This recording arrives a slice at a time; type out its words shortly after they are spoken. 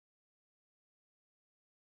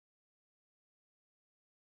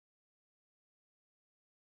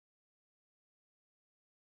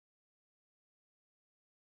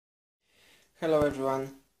Hello everyone,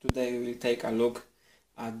 today we will take a look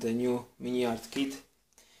at the new MiniArt kit,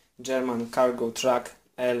 German cargo truck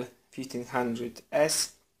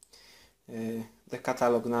L1500S, the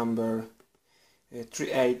catalog number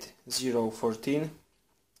 38014.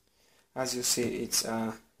 As you see, it's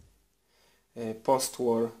a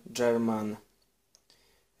post-war German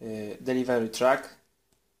delivery truck.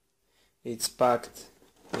 It's packed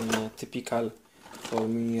in a typical for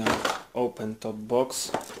MiniArt open top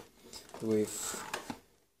box with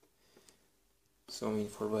some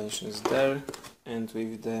information there and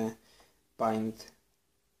with the paint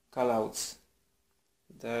callouts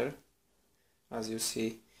there. As you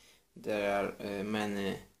see, there are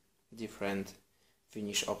many different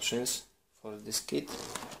finish options for this kit.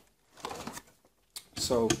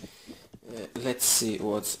 So let's see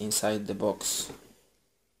what's inside the box.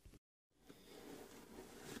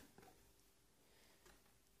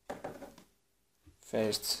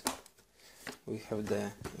 First, we have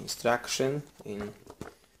the instruction in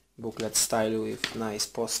booklet style with nice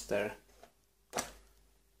poster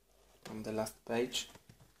on the last page.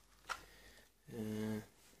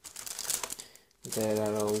 There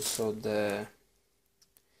are also the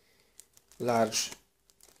large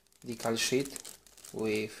decal sheet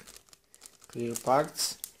with clear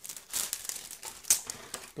parts,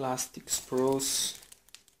 plastic sprues,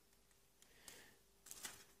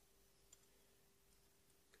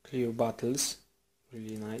 clear bottles,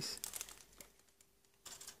 really nice,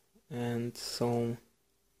 and some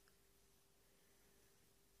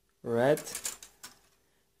red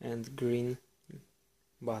and green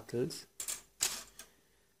bottles,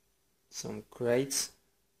 some crates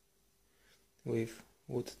with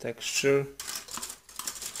wood texture,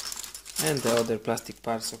 and the other plastic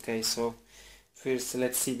parts. Okay, so first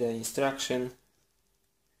let's see the instruction.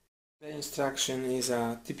 The instruction is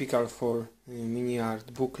a typical for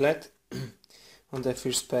MiniArt booklet. On the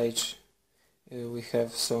first page we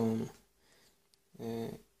have some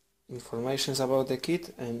information about the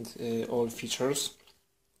kit and all features.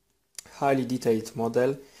 Highly detailed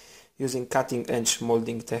model using cutting edge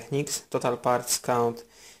molding techniques. Total parts count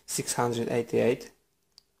 688.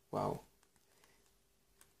 Wow,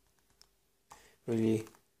 really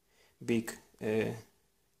big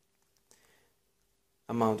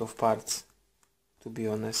amount of parts, to be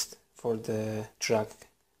honest, for the truck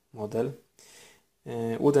model.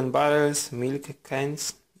 Wooden barrels, milk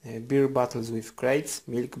cans, beer bottles with crates,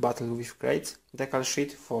 milk bottle with crates, decal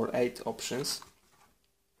sheet for 8 options.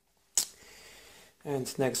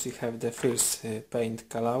 And next we have the first paint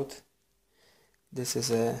callout. This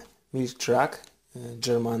is a milk truck,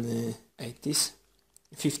 German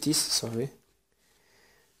 50s, sorry.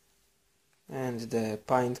 And the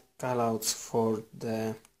paint callouts for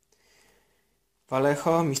the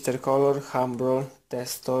Vallejo, Mr. Color, Humbrol,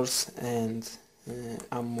 Testors and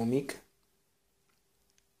Ammomic.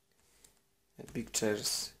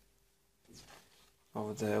 Pictures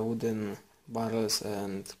of the wooden barrels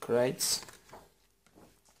and crates.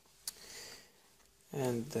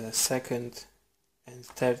 And the second and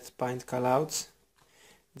third paint callouts,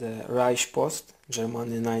 the Reich Post,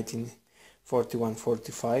 Germany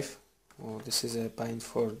 1941-45. Oh, this is a paint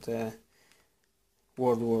for the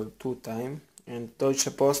World War II time. And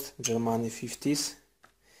Deutsche Post, Germany 50s,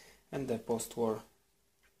 and the post-war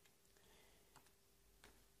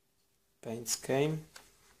paint scheme.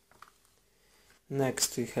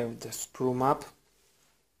 Next we have the sprue map.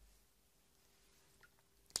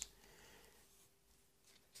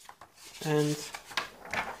 And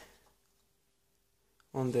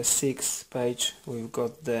on the 6th page we've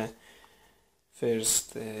got the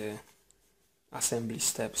first assembly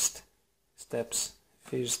steps.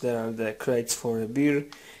 First there are the crates for a beer,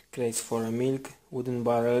 crates for a milk, wooden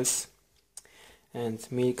barrels and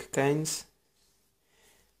milk cans.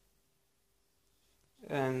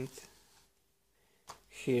 And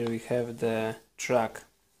here we have the truck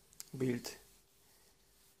build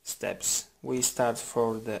steps. We start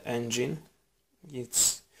for the engine.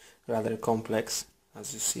 It's rather complex,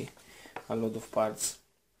 as you see, a lot of parts.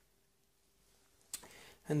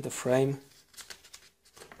 And the frame,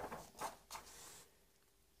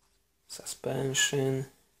 suspension,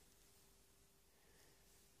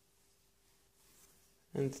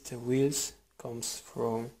 and the wheels comes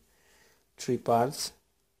from 3 parts.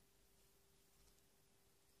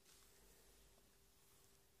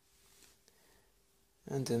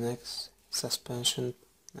 And the next suspension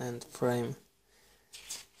and frame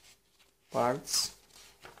parts.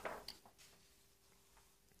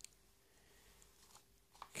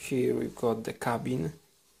 Here we've got the cabin.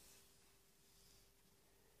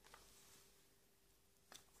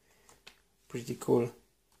 Pretty cool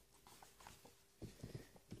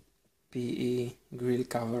PE grill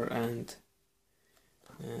cover and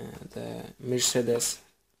the Mercedes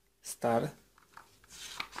star,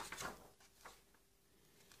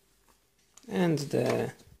 and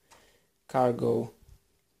the cargo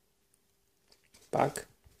pack,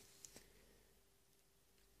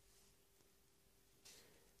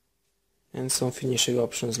 and some finishing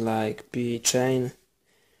options like PE chain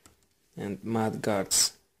and mud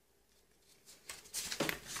guards.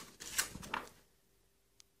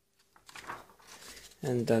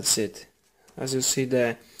 And that's it. As you see,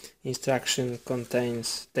 the instruction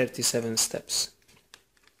contains 37 steps.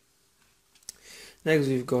 Next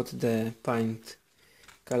we've got the pint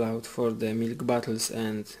cutout for the milk bottles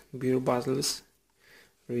and beer bottles.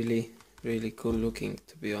 Really cool looking,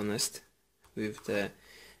 to be honest, with the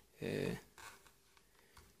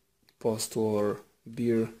post-war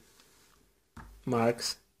beer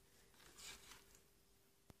marks.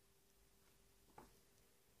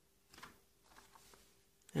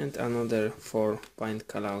 And another 4 pint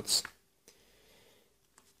cutouts.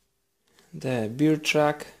 The beer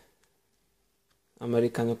truck,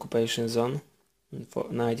 American occupation zone,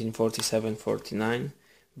 1947-49.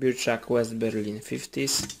 Beer truck, West Berlin,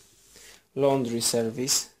 50s. Laundry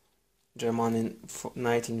service, Germany,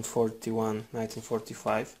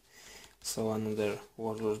 1941-1945. So another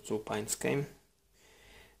World War II pint scheme.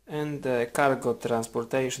 And the cargo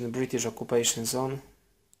transportation, British occupation zone,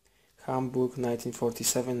 Hamburg,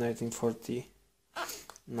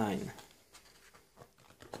 1947-1949.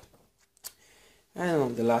 And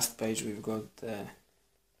on the last page we've got the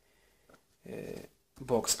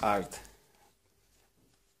box art.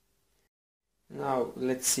 Now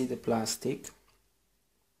let's see the plastic.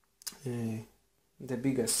 The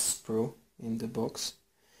biggest sprue in the box.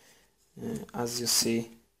 As you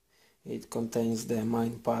see, it contains the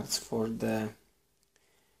main parts for the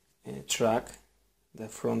truck, the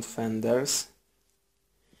front fenders,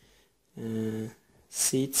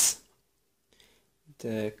 seats,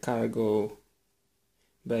 the cargo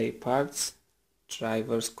bay parts,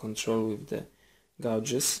 driver's control with the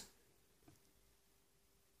gauges,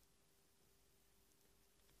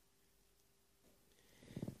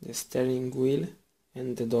 the steering wheel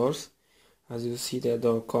and the doors. As you see, the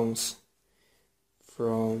door comes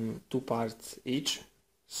from 2 parts each,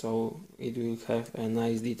 so it will have a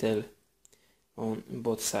nice detail on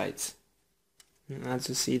both sides. And as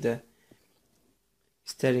you see, the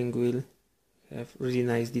steering wheel have really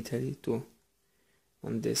nice detail too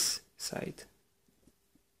on this side.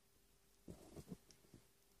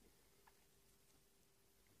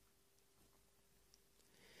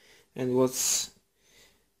 And what's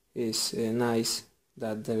is nice,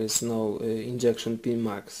 that there is no injection pin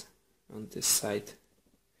marks on this side.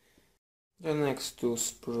 The next 2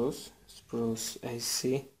 sprues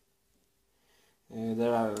AC, they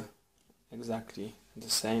are exactly the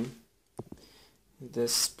same.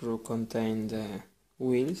 This sprue contains the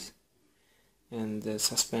wheels and the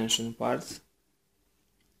suspension parts.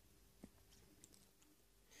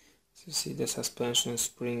 So you see, the suspension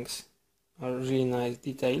springs are really nice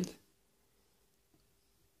detailed.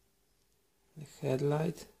 The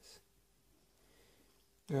headlight,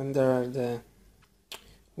 and there are the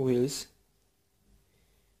wheels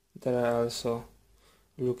that are also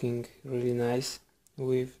looking really nice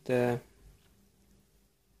with the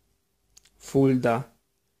Fulda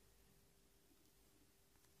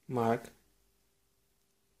mark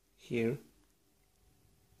here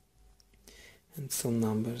and some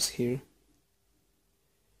numbers here.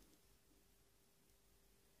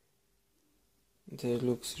 They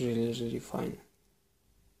looks really fine,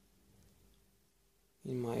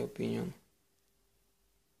 in my opinion.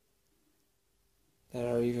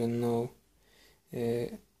 There are even no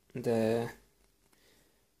the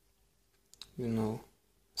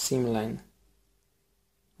seam line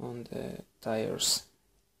on the tires,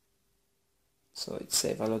 so it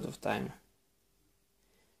saves a lot of time.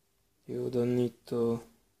 You don't need to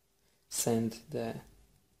sand the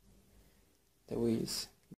wheels.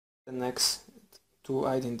 The next 2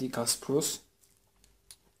 identical sprues.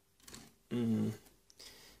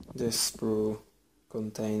 This sprue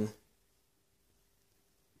contains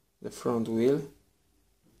the front wheel,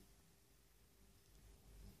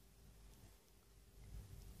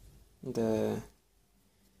 the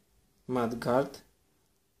mud guard,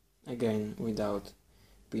 again without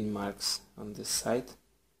pin marks on this side,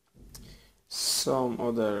 some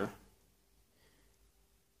other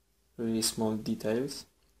really small details,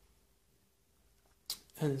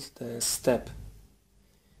 and the step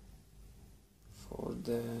for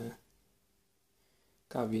the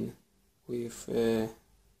cabin with the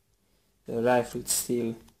rifled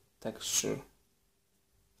steel texture.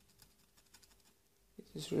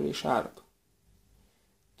 It's really sharp,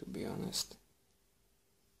 to be honest.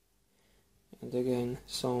 And again,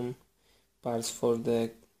 some parts for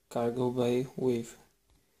the cargo bay with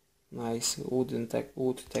nice wood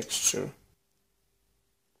texture.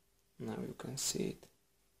 Now you can see it.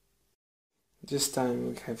 This time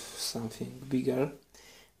we have something bigger,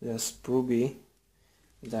 the sprue bee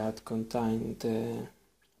that contained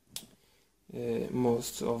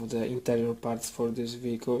most of the interior parts for this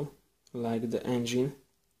vehicle, like the engine,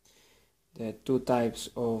 the two types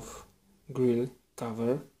of grille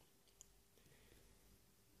cover,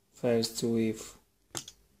 first with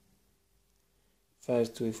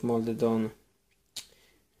molded on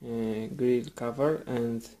grille cover,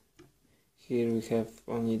 and here we have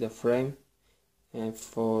only the frame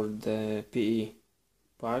for the PE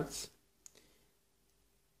parts,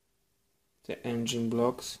 the engine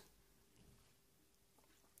blocks,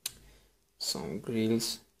 some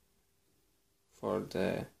grills for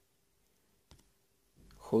the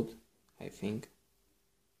hood, I think.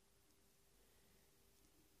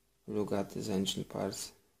 Look at these engine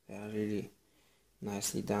parts, they are really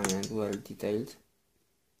nicely done and well detailed.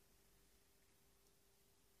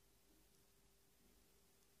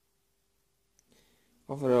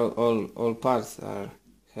 Overall, all parts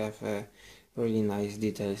have really nice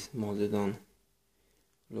details molded on.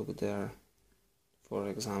 Look there, for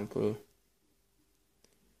example,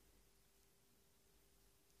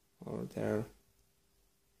 or there.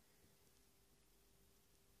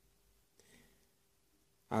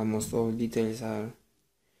 Almost all details are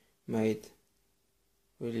made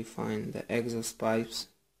really fine. The exhaust pipes,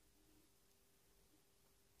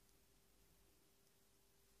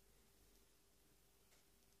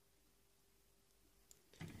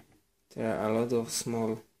 there are a lot of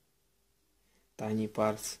small tiny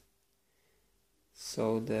parts,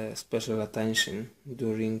 so the special attention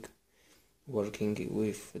during working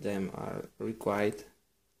with them are required,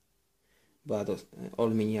 but all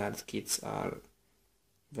MiniArt kits are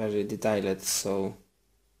very detailed, so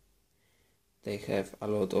they have a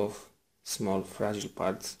lot of small fragile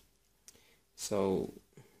parts, so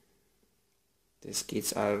these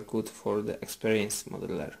kits are good for the experienced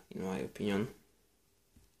modeler, in my opinion.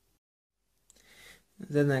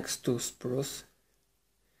 The next two sprues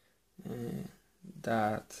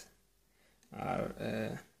that are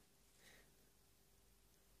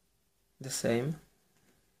the same,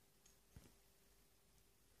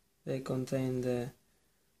 they contain the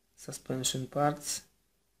suspension parts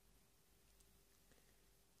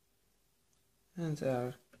and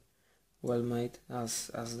are well made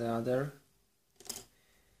as the other,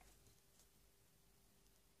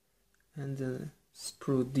 and the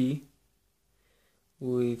sprue D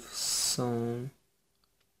with some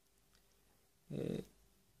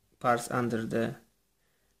parts under the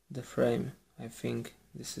frame. I think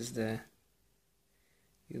this is the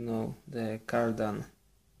the cardan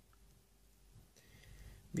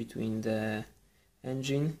between the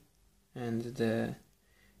engine and the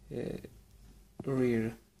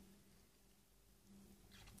rear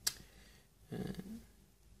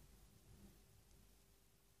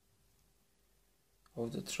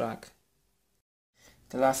of the truck.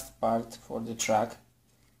 The last part for the truck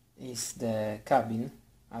is the cabin.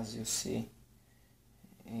 As you see,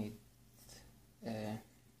 it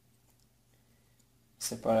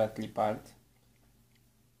separately part.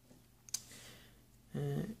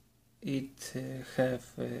 It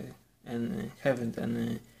haven't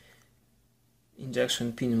any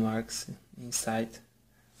injection pin marks inside,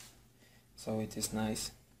 so it is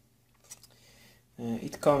nice.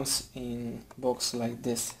 It comes in box like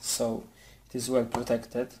this, so it is well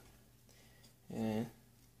protected,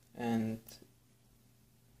 and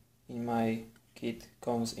in my kit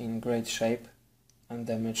comes in great shape,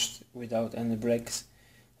 undamaged, without any breaks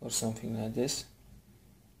or something like this.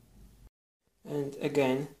 And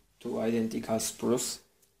again, two identical sprues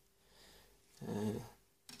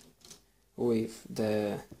with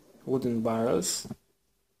the wooden barrels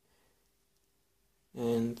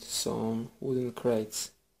and some wooden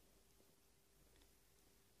crates.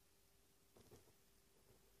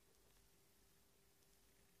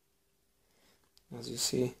 As you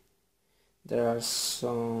see, there are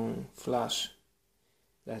some flash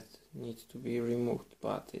that need to be removed,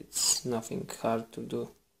 but it's nothing hard to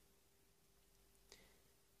do.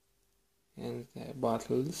 And the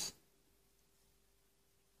bottles,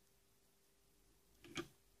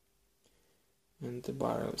 and the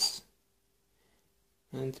barrels,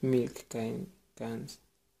 and milk cans.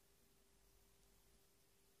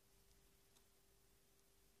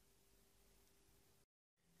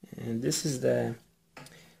 And this is the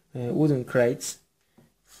wooden crates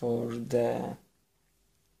for the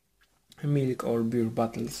milk or beer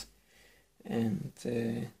bottles, and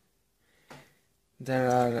there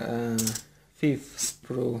are 5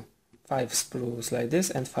 sprues like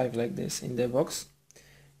this and 5 like this in the box.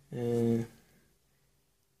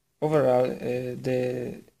 Overall,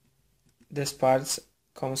 this parts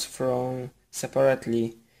comes from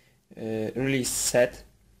separately released set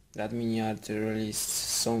that MiniArt released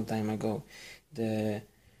some time ago. The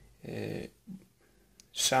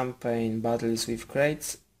champagne bottles with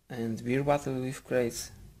crates and beer bottle with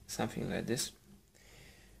crates, something like this.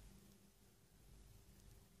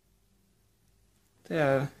 They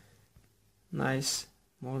are nice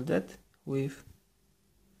molded with,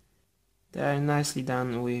 they are nicely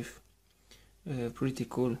done with pretty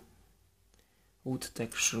cool wood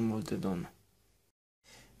texture molded on.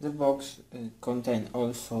 The box contains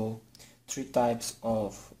also 3 types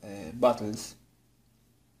of bottles.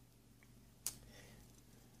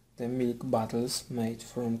 The milk bottles made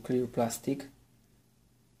from clear plastic,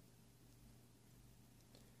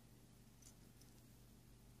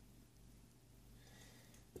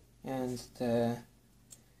 and the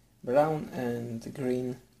brown and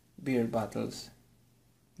green beer bottles.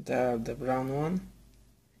 There are the brown one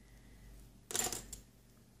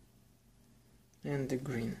and the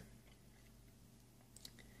green.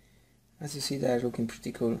 As you see, they are looking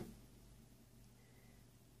pretty cool.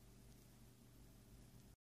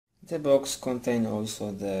 The box contains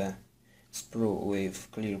also the sprue with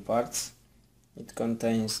clear parts. It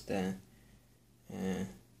contains the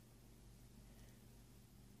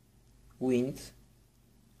wind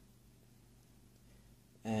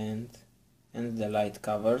and the light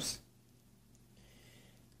covers.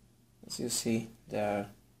 As you see, they are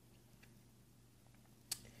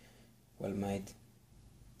well made.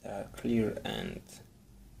 They are clear and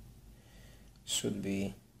should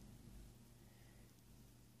be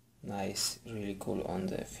nice, really cool on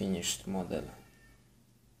the finished model.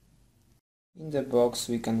 In the box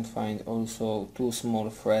we can find also 2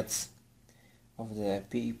 small threads of the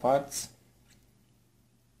PE parts.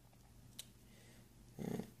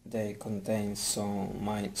 They contain some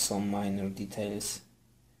minor details,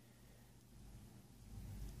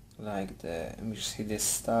 like the Mercedes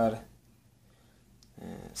star,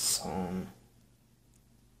 some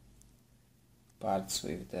parts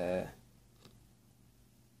with the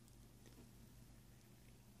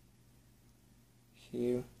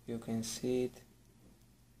here you can see it,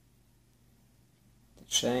 the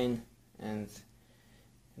chain and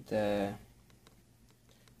the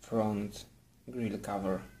front grill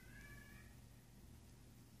cover,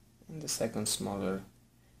 and the second smaller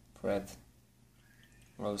thread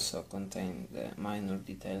also contain the minor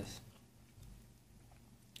details.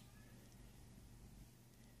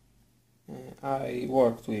 I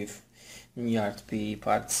worked with MiniArt PE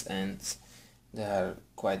parts and they are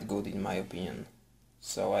quite good in my opinion,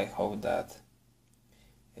 so I hope that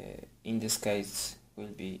in this case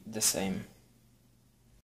will be the same.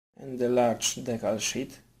 And the large decal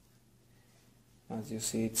sheet, as you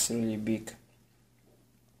see, it's really big.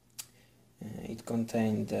 It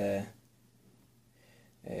contains the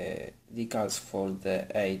decals for the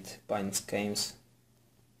 8 paint schemes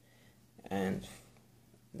and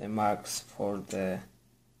the marks for the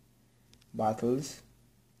bottles.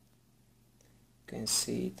 You can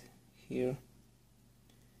see it here,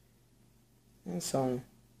 and some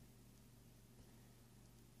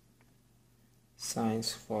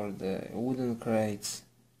signs for the wooden crates,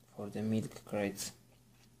 for the milk crates.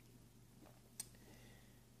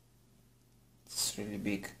 It's really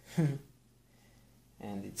big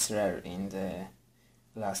and it's rare in the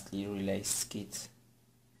lastly released kits.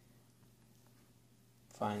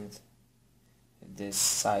 Find this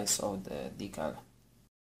size of the decal.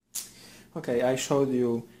 Okay, I showed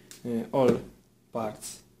you all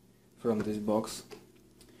parts from this box,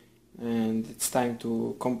 and it's time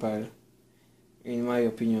to compare. In my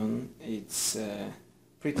opinion, it's a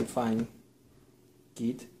pretty fine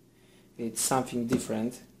kit. It's something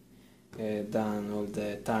different than all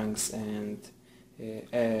the tanks and the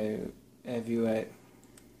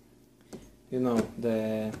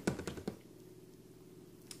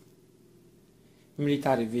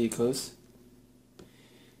military vehicles.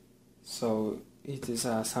 So it is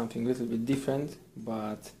something a little bit different,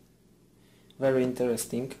 but very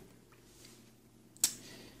interesting.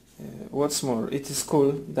 What's more, it is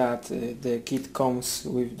cool that the kit comes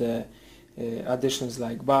with the additions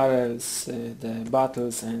like barrels, the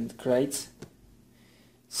bottles and crates,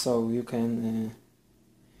 so you can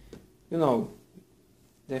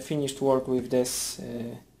the finished work with this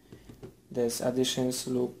these additions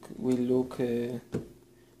will look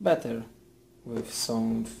better with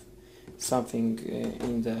something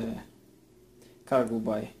in the cargo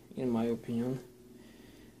buy, in my opinion.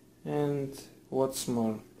 And what's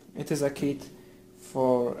more, it is a kit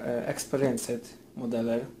for experienced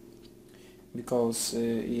modeler, because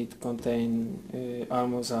it contains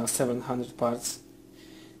almost 700 parts,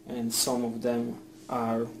 and some of them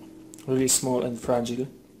are really small and fragile,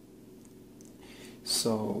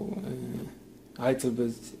 so a little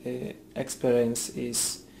bit experience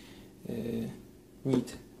is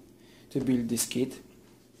need to build this kit.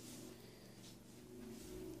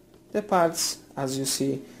 The parts, as you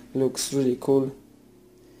see, looks really cool,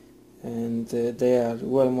 and they are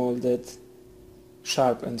well molded,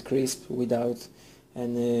 sharp and crisp, without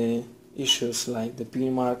any issues like the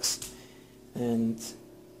pin marks. And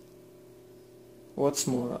what's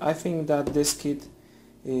more, I think that this kit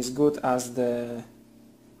is good as the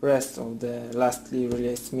rest of the lastly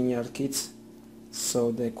released MiniArt kits,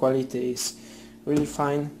 so the quality is really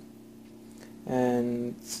fine,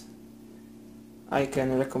 and I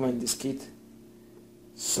can recommend this kit.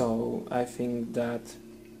 So I think that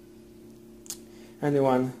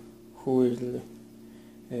anyone who will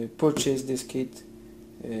purchase this kit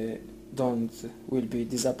will be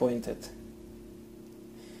disappointed.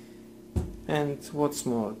 And what's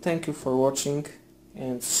more, thank you for watching,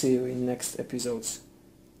 and see you in next episodes.